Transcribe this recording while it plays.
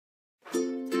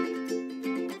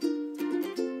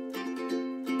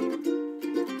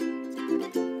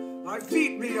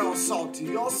feet be all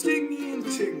salty, all stingy and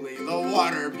tingly. The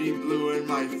water be blue and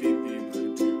my feet be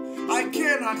blue too. I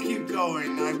cannot keep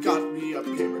going, I've got me a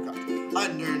paper cut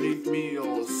underneath me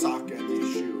old sock and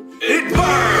me shoe. It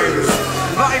burns!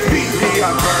 My feet be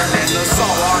a burning, the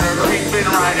salt water creeping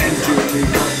right into me.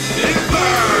 It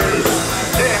burns!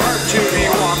 It hurt to be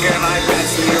walking, I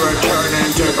best be returning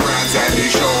to Grand Sandy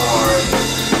Shore.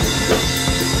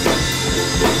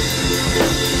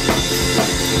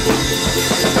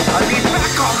 I'll be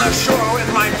back on the shore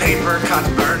with my paper cut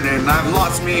burning. I've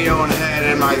lost me own head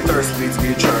and my thirst leaves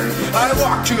me churning. I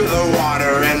walk to the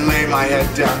water and lay my head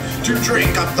down to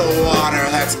drink up the water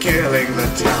that's killing the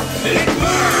town. It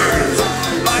burns!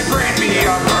 My brain be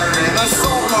a burning, the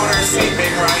salt water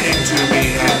seeping right into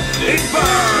me head. It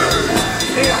burns!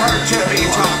 It hurt to be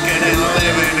talking and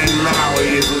living in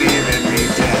Maui is leaving me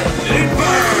dead. It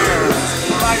burns!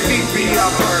 My feet be a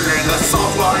burning, the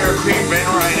salt water creeping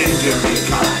right into me.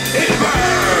 It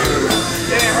burns!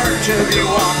 It hurt to be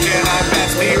walking, I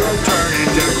best be returning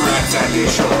to Grand Sandy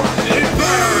Shore. It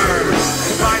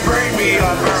burns! My brain be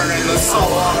a burning, the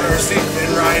salt water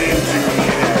seeping right into me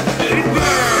head. It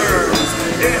burns!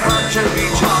 It hurt to be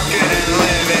talking and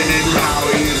living in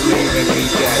Maui is leaving me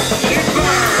dead. It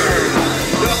burns!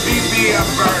 The feet be a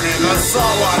burning, the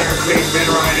salt water creeping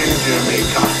right into me.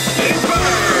 It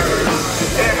burns!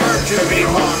 It hurt to be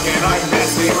walking, I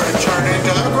best be returning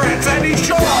to the Grand Sandy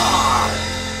Shore!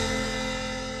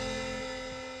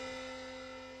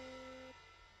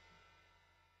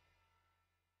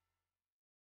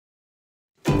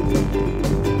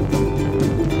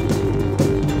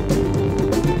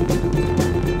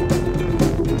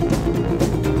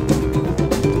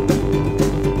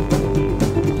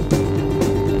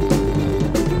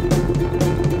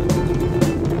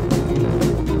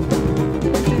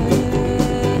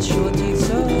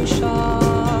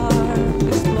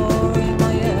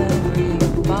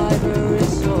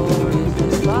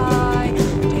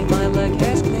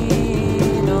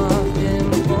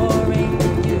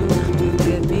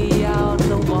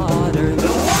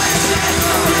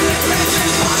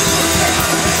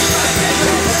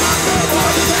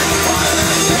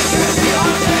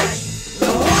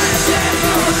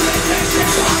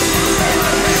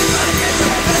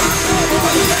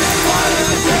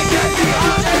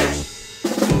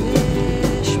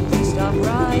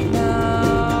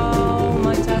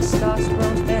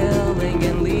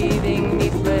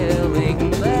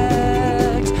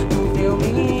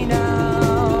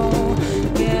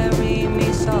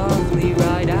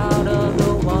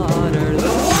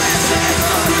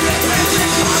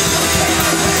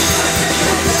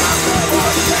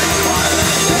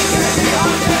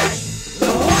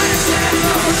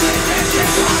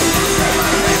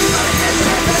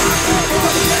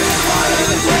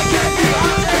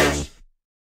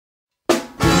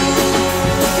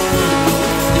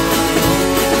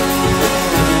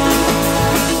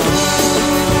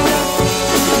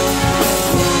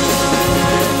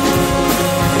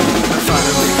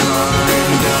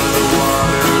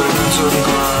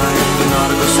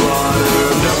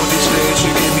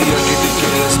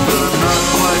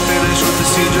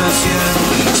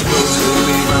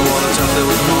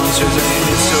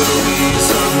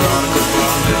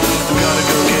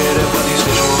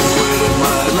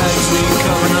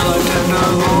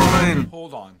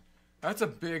 That's a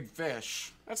big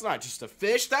fish. That's not just a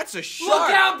fish, that's a shark!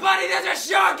 Look out, buddy! There's a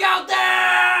shark out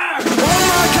there! Oh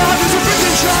my god, there's a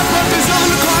freaking shark, but there's nothing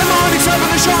to climb on except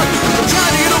for the shark. I'm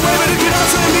trying to get away, but it can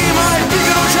also be my big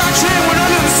little traction when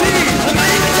under the sea. I'm not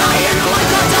even dying, the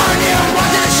lights are down here.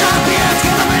 Watch the shark here, it's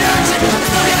gonna be action.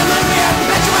 It's not gonna move here,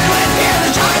 bet you I live here. The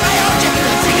shark in my ocean,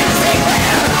 singing the same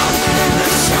clear.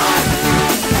 The shark,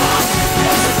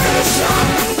 there's a big shark.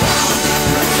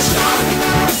 There's a shark.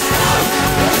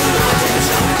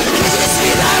 Can't you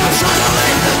see that I'm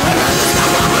struggling? My brother's not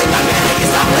wobbling, my panic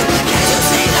is doubling. Can't you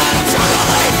see that I'm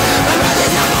struggling?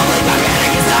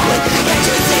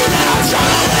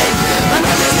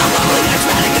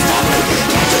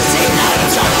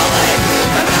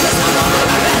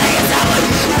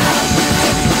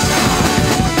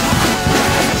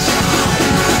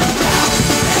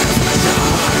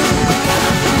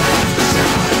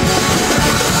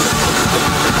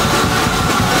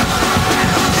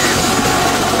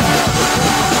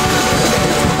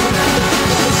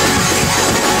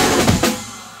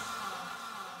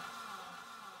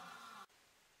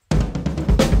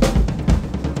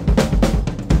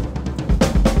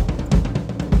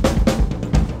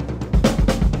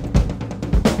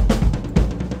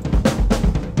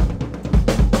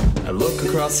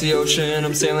 across the ocean,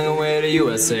 I'm sailing away to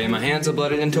USA. My hands are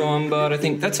bloodied and torn, but I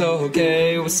think that's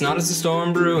okay. What's not is a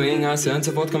storm brewing. I sense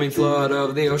a forthcoming flood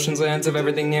of the ocean's lands of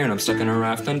everything near, and I'm stuck in a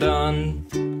raft undone.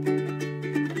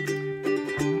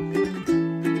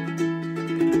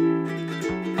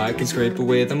 I can scrape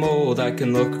away the mold, I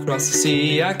can look across the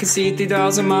sea, I can see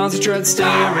 3,000 miles of dread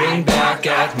staring back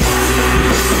at me.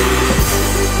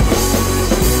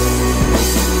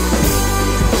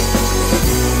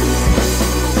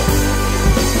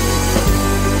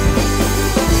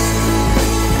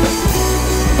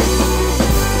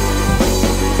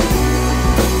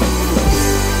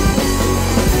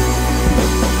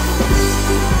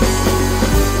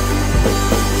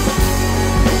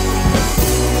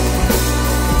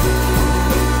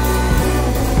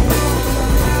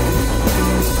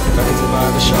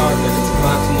 Shark, I can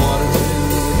survive some water too.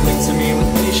 It thinks of me with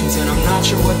patience and I'm not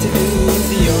sure what to do.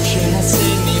 The ocean has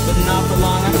seen me, but not for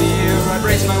long I fear. I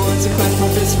brace my wounds and clench my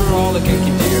fists for all I can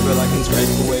keep dear. But I can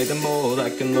scrape away the mold,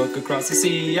 I can look across the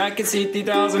sea, I can see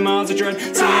 3,000 miles of dread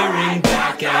staring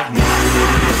back at me.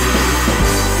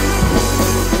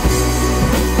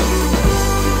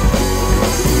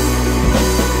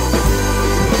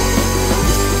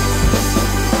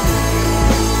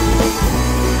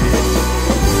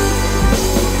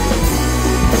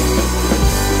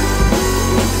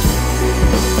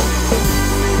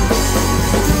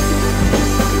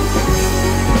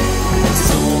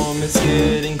 It's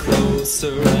getting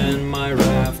closer and my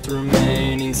raft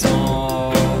remaining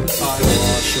small. I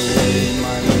wash away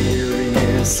my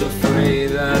weariness, afraid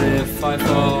that if I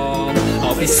fall,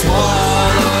 I'll be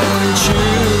swallowed and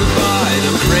chewed by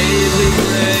the bravely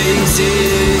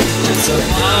crazy. Just a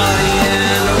body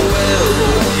and a will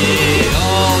will be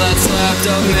all that's left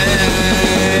of me.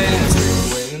 Straight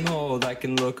away the mold, I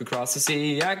can look across the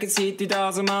sea, I can see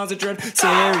 3,000 miles of dread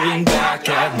staring back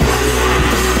at me.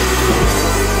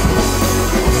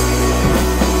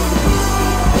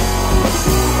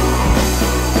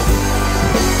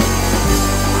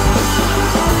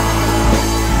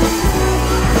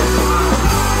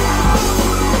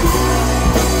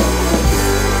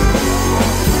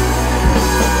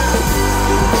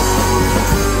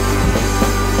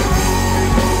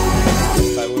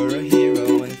 If I were a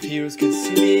hero and if heroes could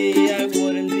see me, I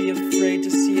wouldn't be afraid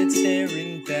to see it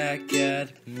staring back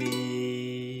at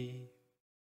me.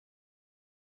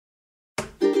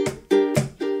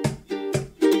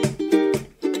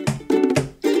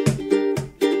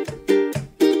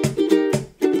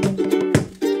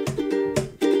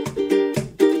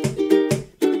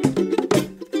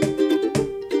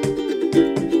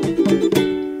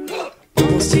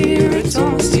 It's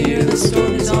almost here, the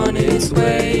storm is on its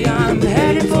way. I'm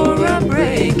headed for a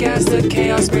break as the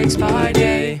chaos breaks by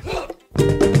day.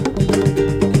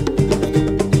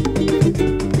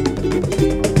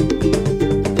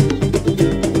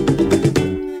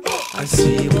 I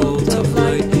see a bolt of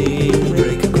lightning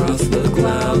break across the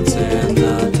clouds, and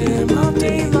the dim of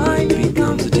daylight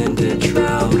becomes a tinted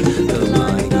shroud. The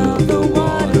line of the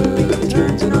water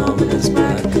turns an ominous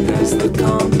black as the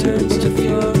calm turns to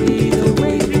fury. The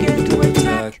waves begin to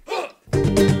attack.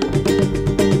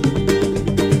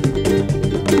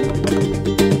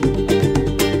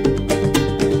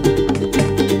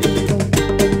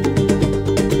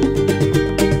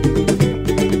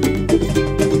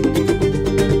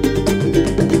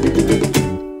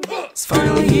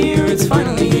 It's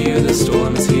finally here, the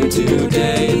storm is here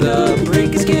today. The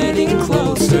break is getting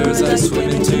closer as I swim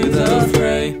into the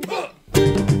fray.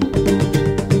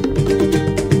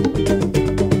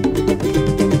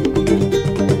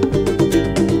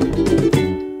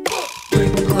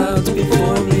 Break the clouds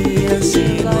before me, I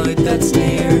see light that's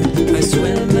near. I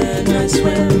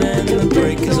swim and the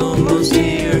break is almost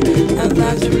here. At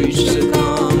last I reach the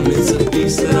calm, it's a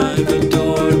peace that I've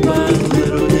adored. But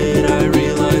little did I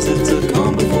realize it's a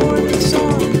calm before the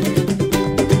storm.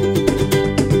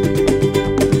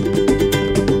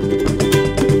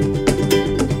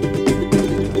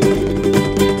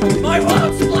 My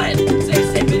world split,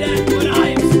 six imminent, but I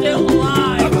am still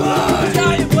alive. I'm alive.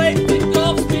 Giant wave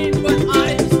engulfs me, but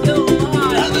I am still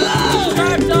alive. I'm alive.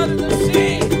 Trapped under the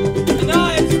sea, and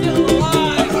I am still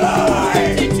alive. I'm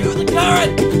alive. Into the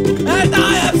current, and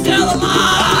I am still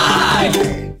alive.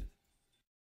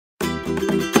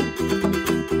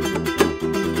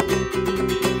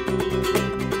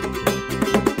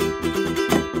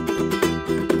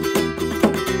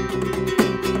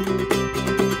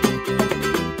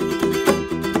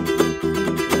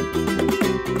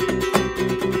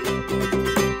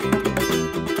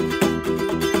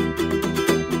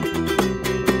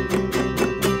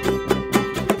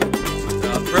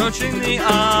 Approaching the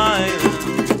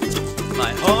island,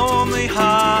 my homely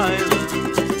high.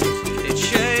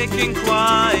 looking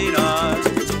quite odd,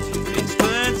 being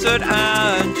splintered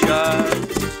and jarred.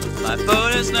 My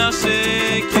boat is now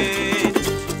sinking,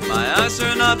 my eyes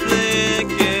are not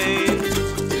blinking,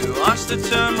 to watch the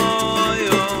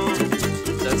turmoil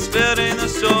that's filling the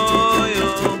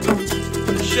soil,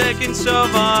 the shaking so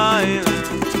violent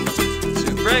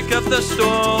to break up the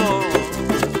storm.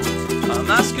 Our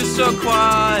mask is so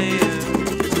quiet,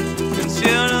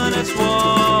 concealed in its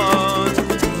warmth.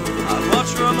 I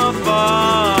watch from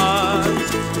afar to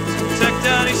protect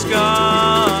any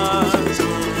scars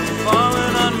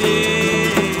falling on me.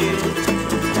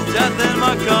 Death in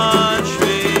my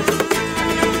country.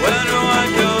 Where do I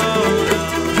go now?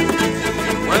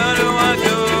 Where do I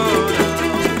go now?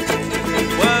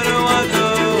 Where do I go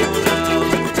now?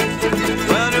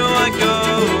 Where do I go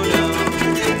now?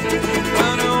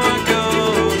 Where do I go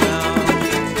now?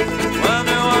 Where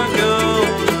do I go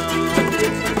now?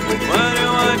 Where do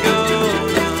I go now?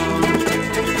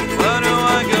 Where do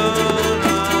I go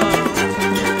now?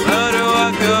 Where do I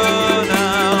go now?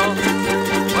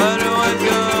 Where do I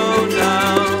go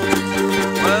now?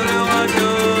 Where do I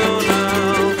go now?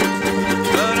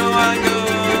 Where do I go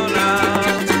now?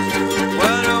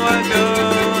 Where do I go now?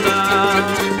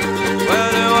 Where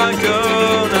do I go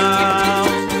now?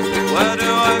 Where do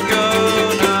I go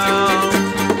now?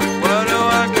 Where do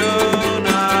I go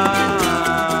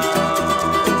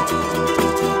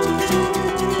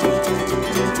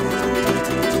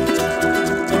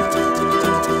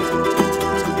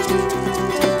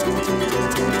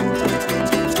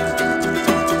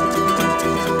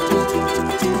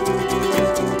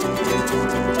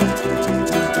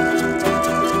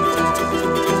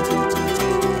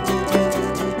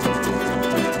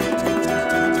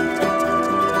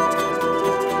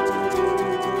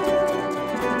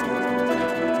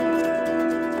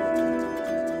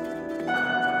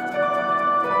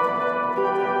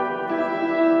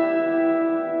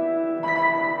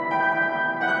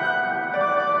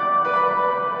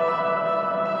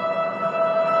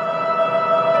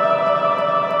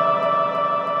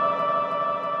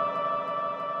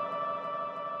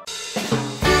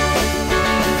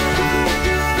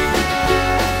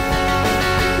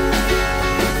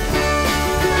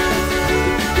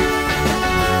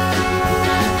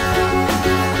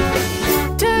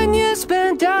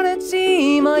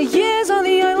My years on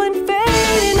the island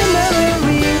fade into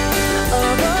memory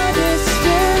of a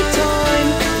distant time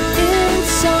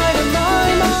inside of my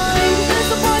mind. As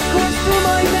the blood course through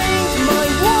my veins, my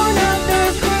worn out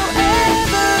nerves grow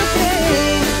ever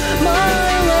pain. My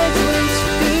legs loose,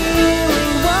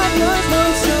 feeling what was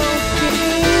once so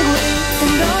tingling,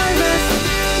 and I rest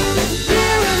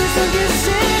here in the sunken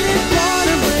sanded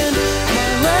waterland.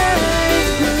 My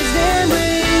legs bruised and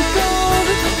wrinkled,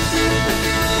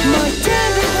 my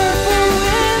tender purple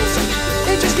limbs,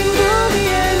 they just can't move me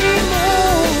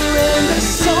anymore. And the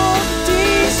salty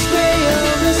spray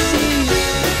of the sea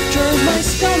turns my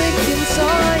stomach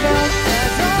inside out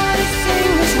as I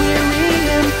sing this weary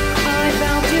hymn. I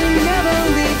vow to never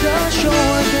leave the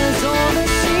shore, 'cause all the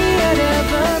sea had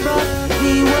ever brought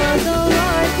me was a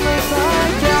lifeless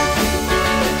like death.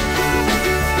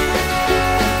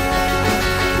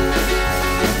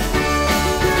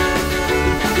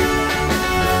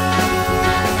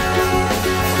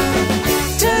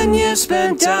 10 years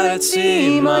spent out at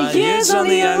sea, my years on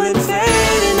the island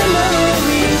fade into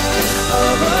memory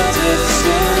of a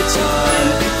distant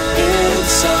time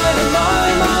inside of my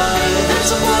mind.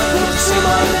 There's a blood loops in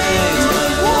my veins.